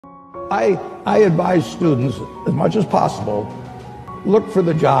I advise students, as much as possible, look for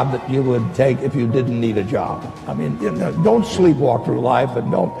the job that you would take if you didn't need a job. I mean, don't sleepwalk through life,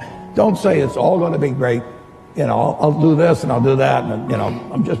 and don't say it's all going to be great. I'll do this and I'll do that, and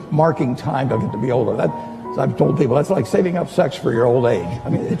I'm just marking time till I get to be older. As I've told people, that's like saving up sex for your old age. I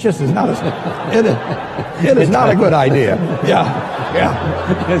mean, it just is not it is not a good idea. Yeah.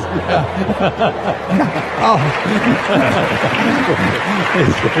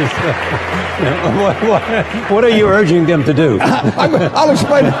 What are you urging them to do? I'll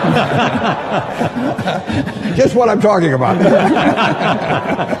explain it. Just what I'm talking about.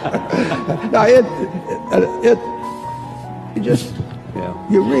 Now,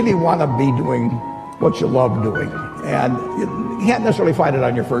 you really want to be doing what you love doing, and you can't necessarily find it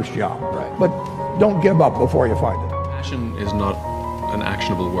on your first job. Right. But don't give up before you find it. Passion is not an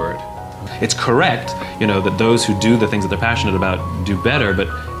actionable word. It's correct, that those who do the things that they're passionate about do better, but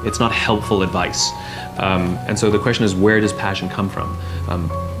it's not helpful advice. And so the question is, where does passion come from?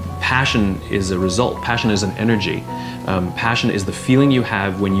 Passion is a result. Passion is an energy. Passion is the feeling you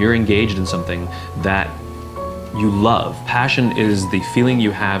have when you're engaged in something that you love. Passion is the feeling you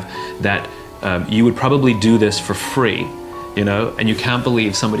have that you would probably do this for free, and you can't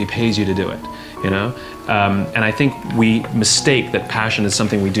believe somebody pays you to do it, and I think we mistake that passion is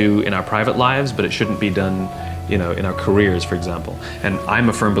something we do in our private lives, but it shouldn't be done, in our careers, for example. And I'm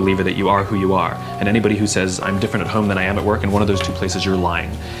a firm believer that you are who you are. And anybody who says, I'm different at home than I am at work, in one of those two places, you're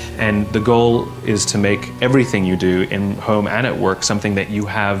lying. And the goal is to make everything you do in home and at work something that you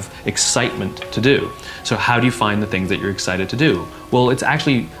have excitement to do. So how do you find the things that you're excited to do? Well, it's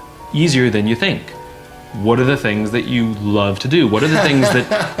actually easier than you think. What are the things that you love to do? What are the things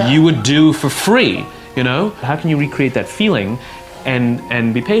that you would do for free? How can you recreate that feeling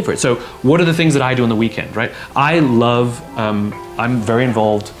and be paid for it? So what are the things that I do on the weekend, right? I'm very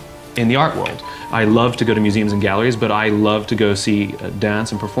involved in the art world. I love to go to museums and galleries, but I love to go see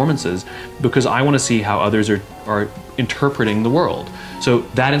dance and performances because I want to see how others are interpreting the world. So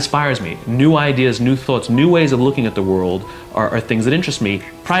that inspires me. New ideas, new thoughts, new ways of looking at the world are things that interest me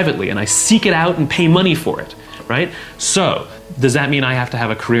privately, and I seek it out and pay money for it, right? So does that mean I have to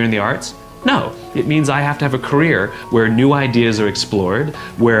have a career in the arts? No, it means I have to have a career where new ideas are explored,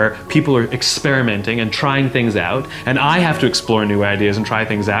 where people are experimenting and trying things out, and I have to explore new ideas and try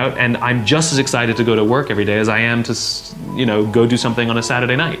things out, and I'm just as excited to go to work every day as I am to, go do something on a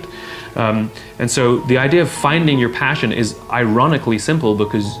Saturday night. And so the idea of finding your passion is ironically simple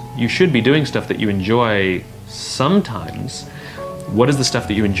because you should be doing stuff that you enjoy sometimes. What is the stuff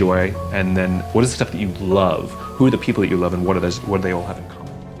that you enjoy, and then what is the stuff that you love? Who are the people that you love, and what do they all have in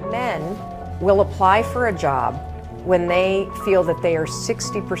common? Men will apply for a job when they feel that they are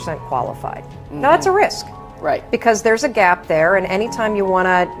 60% qualified. Now that's a risk. Right. Because there's a gap there, and anytime you want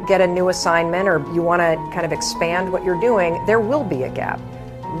to get a new assignment or you want to kind of expand what you're doing, there will be a gap.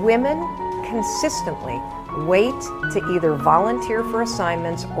 Women consistently wait to either volunteer for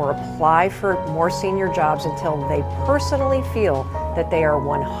assignments or apply for more senior jobs until they personally feel that they are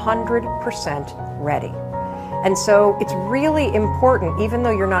 100% ready. And so it's really important, even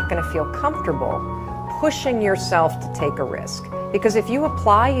though you're not going to feel comfortable, pushing yourself to take a risk. Because if you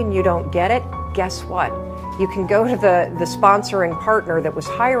apply and you don't get it, guess what? You can go to the sponsoring partner that was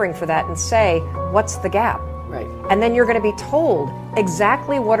hiring for that and say, what's the gap? Right. And then you're going to be told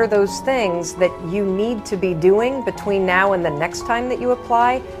exactly what are those things that you need to be doing between now and the next time that you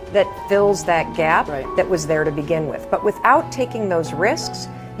apply that fills that gap that was there to begin with. But without taking those risks,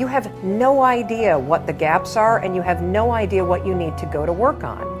 you have no idea what the gaps are, and you have no idea what you need to go to work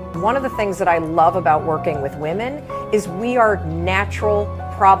on. One of the things that I love about working with women is we are natural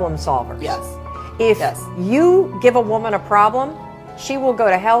problem solvers. Yes. If you give a woman a problem, she will go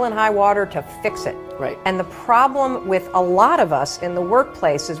to hell and high water to fix it. Right. And the problem with a lot of us in the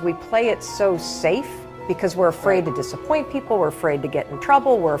workplace is we play it so safe because we're afraid to disappoint people, we're afraid to get in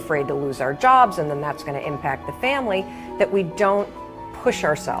trouble, we're afraid to lose our jobs, and then that's going to impact the family, that we don't push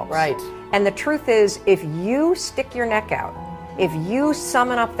ourselves. Right. And the truth is, if you stick your neck out, if you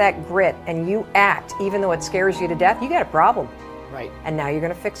summon up that grit and you act, even though it scares you to death, you got a problem. Right. And now you're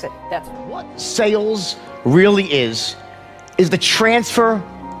going to fix it. That's what sales really is the transfer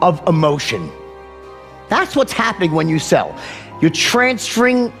of emotion. That's what's happening when you sell. You're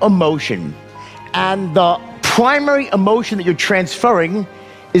transferring emotion. And the primary emotion that you're transferring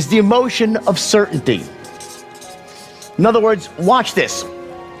is the emotion of certainty. In other words, watch this.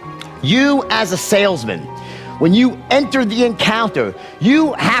 You as a salesman, when you enter the encounter,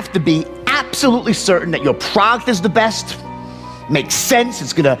 you have to be absolutely certain that your product is the best, makes sense,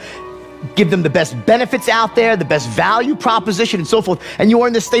 it's gonna give them the best benefits out there, the best value proposition, and so forth, and you are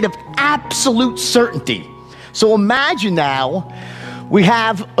in this state of absolute certainty. So imagine now we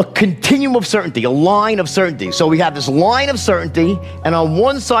have a continuum of certainty, a line of certainty. So we have this line of certainty, and on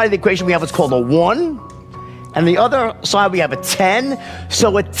one side of the equation we have what's called a 1, and the other side we have a 10.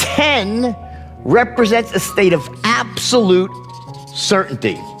 So a 10 represents a state of absolute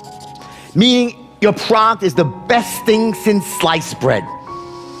certainty, meaning your product is the best thing since sliced bread.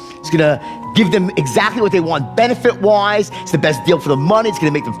 It's gonna give them exactly what they want benefit-wise. It's the best deal for the money. It's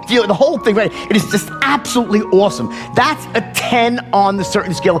gonna make them feel the whole thing, right? It is just absolutely awesome. That's a 10 on the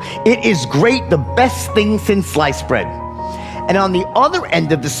certainty scale. It is great, the best thing since sliced bread. And on the other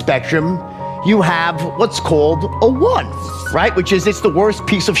end of the spectrum, you have what's called a 1, right? Which is, it's the worst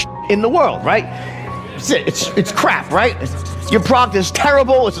piece of shit in the world, right? It's crap, right? Your product is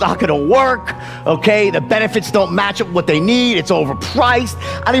terrible, it's not gonna work, okay? The benefits don't match up what they need, it's overpriced.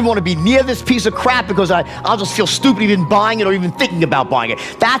 I don't even wanna be near this piece of crap because I'll just feel stupid even buying it or even thinking about buying it.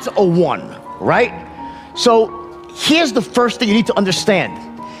 That's a 1, right? So here's the first thing you need to understand,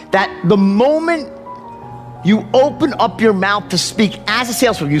 that the moment you open up your mouth to speak as a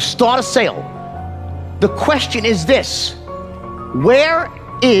salesperson, you start a sale, the question is this: where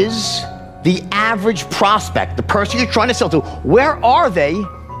is the average prospect, the person you're trying to sell to? Where are they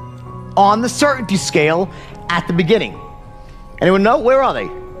on the certainty scale at the beginning? Anyone know? Where are they?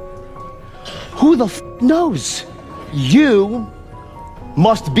 Who the f knows? You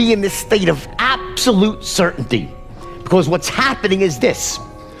must be in this state of absolute certainty, because what's happening is this: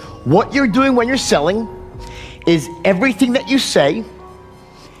 what you're doing when you're selling is everything that you say,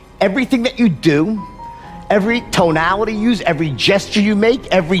 everything that you do, every tonality you use, every gesture you make,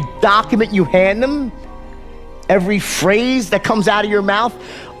 every document you hand them, every phrase that comes out of your mouth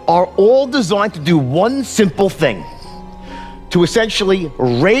are all designed to do one simple thing: to essentially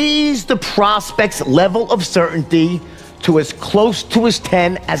raise the prospect's level of certainty to as close to as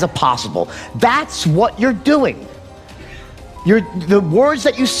 10 as possible. That's what you're doing. The words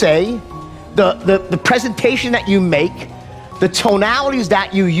that you say, the presentation that you make, the tonalities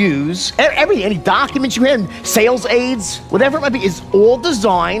that you use, everything, any documents you hand, sales aids, whatever it might be, is all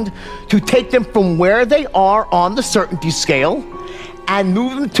designed to take them from where they are on the certainty scale and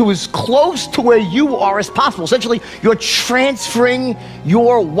move them to as close to where you are as possible. Essentially, you're transferring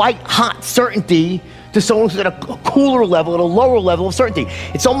your white-hot certainty to someone who's at a cooler level, at a lower level of certainty.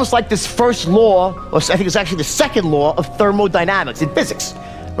 It's almost like this first law, or I think it's actually the second law of thermodynamics in physics,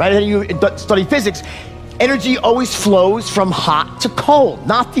 right? And you study physics. Energy always flows from hot to cold,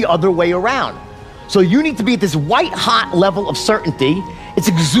 not the other way around. So you need to be at this white-hot level of certainty. It's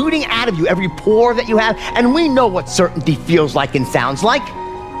exuding out of you, every pore that you have, and we know what certainty feels like and sounds like.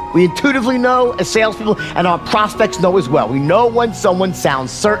 We intuitively know as salespeople, and our prospects know as well. We know when someone sounds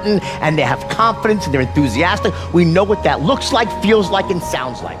certain and they have confidence and they're enthusiastic. We know what that looks like, feels like, and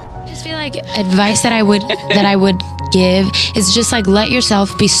sounds like. I just feel like advice that I would give is just like, let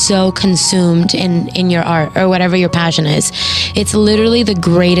yourself be so consumed in your art or whatever your passion is. It's literally the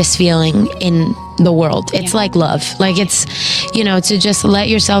greatest feeling in the world. It's like love. Like, it's, you know, to just let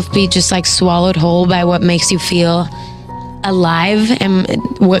yourself be just like swallowed whole by what makes you feel alive and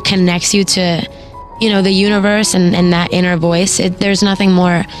what connects you to, you know, the universe and that inner voice. There's nothing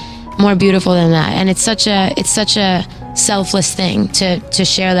more beautiful than that. And it's such a selfless thing to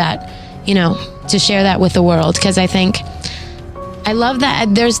share that, you know, to share that with the world. Because I think I love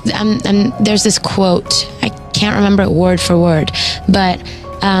that there's this quote, I can't remember it word for word, but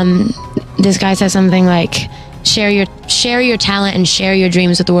this guy says something like, share your talent and share your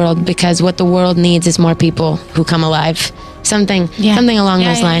dreams with the world, because what the world needs is more people who come alive. Something along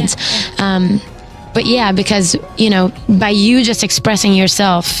those lines. But yeah, because, you know, by you just expressing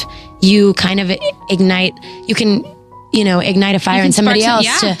yourself, you kind of ignite a fire in somebody else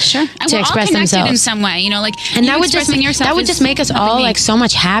to express themselves in some way, you know, like, and that would just make us all like so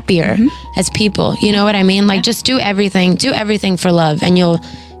much happier as people. You know what I mean? Like, just do everything for love, and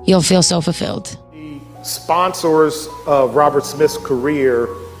you'll feel so fulfilled. The sponsors of Robert Smith's career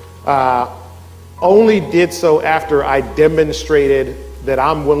only did so after I demonstrated that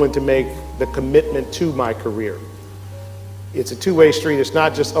I'm willing to make the commitment to my career. It's a two-way street. It's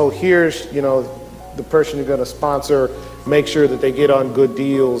not just, oh, here's, you know, the person you're going to sponsor, make sure that they get on good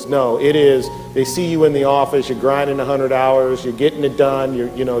deals. No, it is, they see you in the office, you're grinding 100 hours, you're getting it done,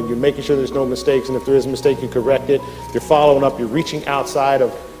 you're making sure there's no mistakes, and if there is a mistake, you correct it. You're following up, you're reaching outside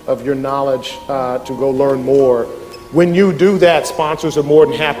of your knowledge to go learn more. When you do that, sponsors are more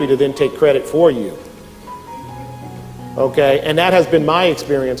than happy to then take credit for you. Okay, and that has been my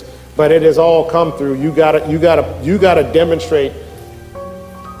experience, but it has all come through. You gotta demonstrate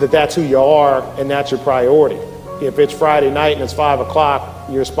that that's who you are and that's your priority. If it's Friday night and it's 5 o'clock,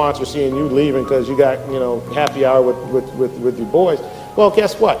 your sponsor seeing you leaving because you got, you know, happy hour with your boys, well,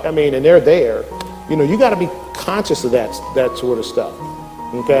 guess what? I mean, and they're there. You know, you got to be conscious of that sort of stuff.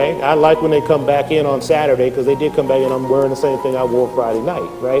 Okay, I like when they come back in on Saturday because they did come back in. I'm wearing the same thing I wore Friday night,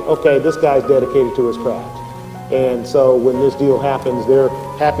 right? Okay, this guy's dedicated to his craft. And so when this deal happens, they're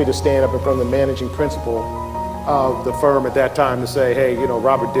happy to stand up in front of the managing principal of the firm at that time to say, hey, you know,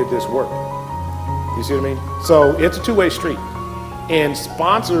 Robert did this work. You see what I mean? So it's a two-way street. And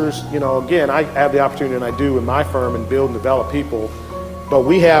sponsors, you know, again, I have the opportunity, and I do in my firm, and build and develop people. But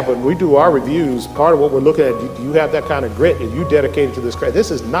we have, when we do our reviews, part of what we're looking at, do you have that kind of grit? Are you dedicated to this craft?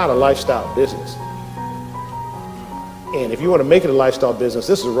 This is not a lifestyle business. And if you want to make it a lifestyle business,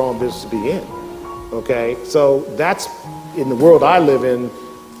 this is the wrong business to be in. Okay, so that's, in the world I live in,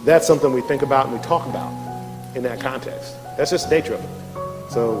 that's something we think about and we talk about in that context. That's just the nature of it.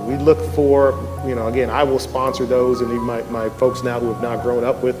 So we look for, you know, again, I will sponsor those, and even my folks now who have now grown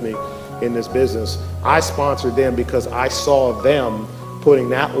up with me in this business, I sponsored them because I saw them putting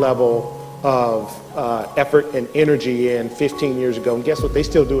that level of effort and energy in 15 years ago, and guess what? They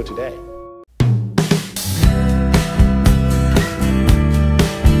still do it today.